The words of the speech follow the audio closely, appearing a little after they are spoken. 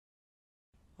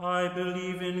I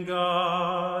believe in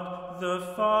God,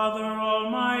 the Father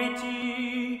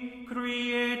Almighty,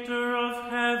 creator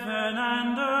of heaven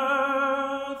and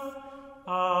earth.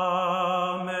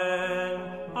 Amen.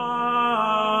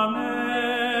 Amen.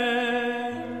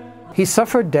 He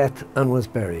suffered death and was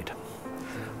buried.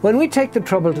 When we take the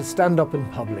trouble to stand up in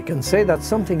public and say that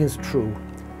something is true,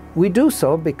 we do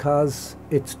so because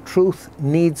its truth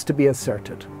needs to be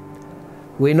asserted.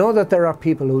 We know that there are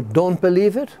people who don't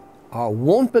believe it, or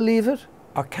won't believe it,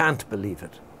 or can't believe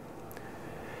it.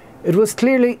 It was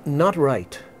clearly not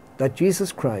right that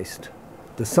Jesus Christ,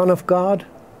 the Son of God,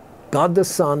 God the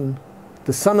Son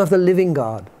of the living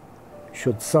God,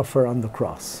 should suffer on the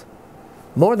cross.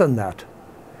 More than that,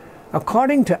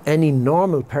 according to any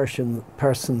normal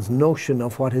person's notion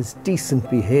of what is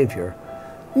decent behavior,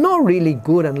 no really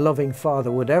good and loving father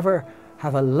would ever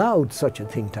have allowed such a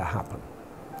thing to happen.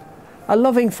 A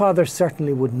loving father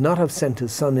certainly would not have sent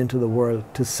his son into the world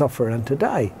to suffer and to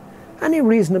die. Any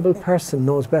reasonable person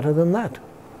knows better than that.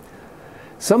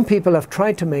 Some people have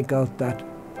tried to make out that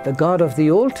the God of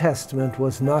the Old Testament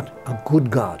was not a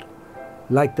good God,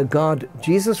 like the God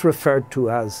Jesus referred to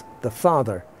as the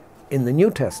Father in the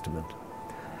New Testament.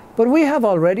 But we have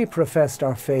already professed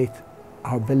our faith,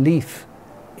 our belief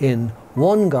in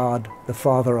one God, the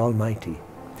Father Almighty.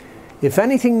 If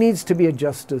anything needs to be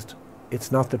adjusted, it's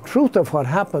not the truth of what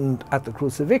happened at the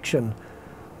crucifixion,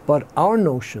 but our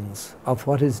notions of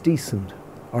what is decent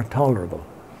or tolerable.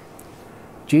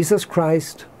 Jesus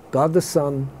Christ, God the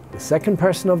Son, the second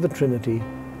person of the Trinity,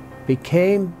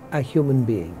 became a human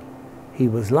being. He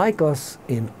was like us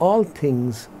in all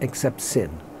things except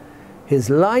sin. His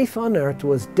life on earth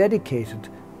was dedicated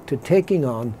to taking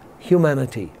on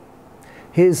humanity.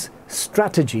 His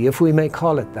strategy, if we may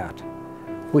call it that,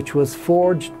 which was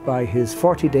forged by his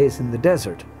 40 days in the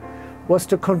desert, was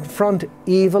to confront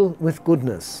evil with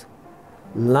goodness,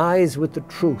 lies with the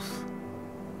truth,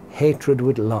 hatred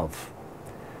with love.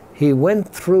 He went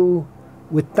through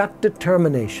with that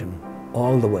determination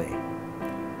all the way.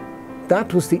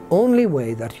 That was the only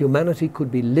way that humanity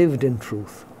could be lived in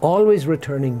truth, always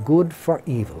returning good for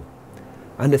evil.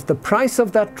 And if the price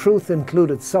of that truth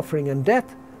included suffering and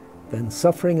death, then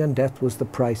suffering and death was the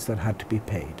price that had to be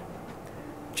paid.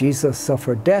 Jesus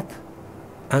suffered death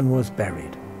and was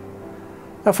buried.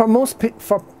 Now for most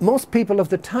people of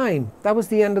the time, that was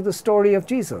the end of the story of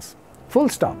Jesus. Full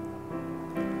stop.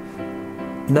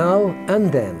 Now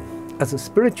and then, as a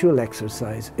spiritual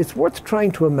exercise, it's worth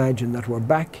trying to imagine that we're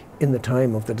back in the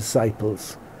time of the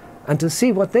disciples and to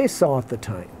see what they saw at the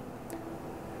time.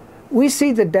 We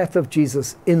see the death of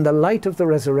Jesus in the light of the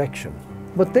resurrection,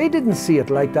 but they didn't see it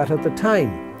like that at the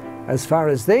time. As far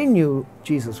as they knew,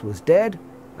 Jesus was dead,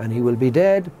 and he will be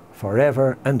dead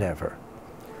forever and ever.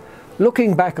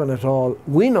 Looking back on it all,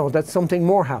 we know that something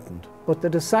more happened, but the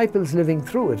disciples living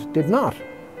through it did not.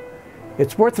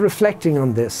 It's worth reflecting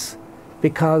on this,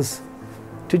 because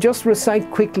to just recite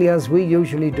quickly as we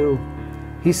usually do,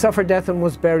 he suffered death and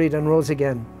was buried and rose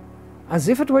again, as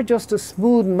if it were just a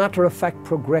smooth, matter-of-fact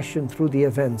progression through the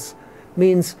events,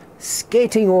 means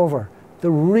skating over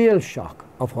the real shock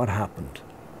of what happened.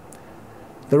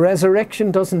 The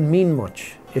resurrection doesn't mean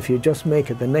much if you just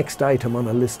make it the next item on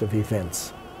a list of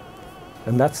events.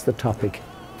 And that's the topic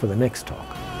for the next talk.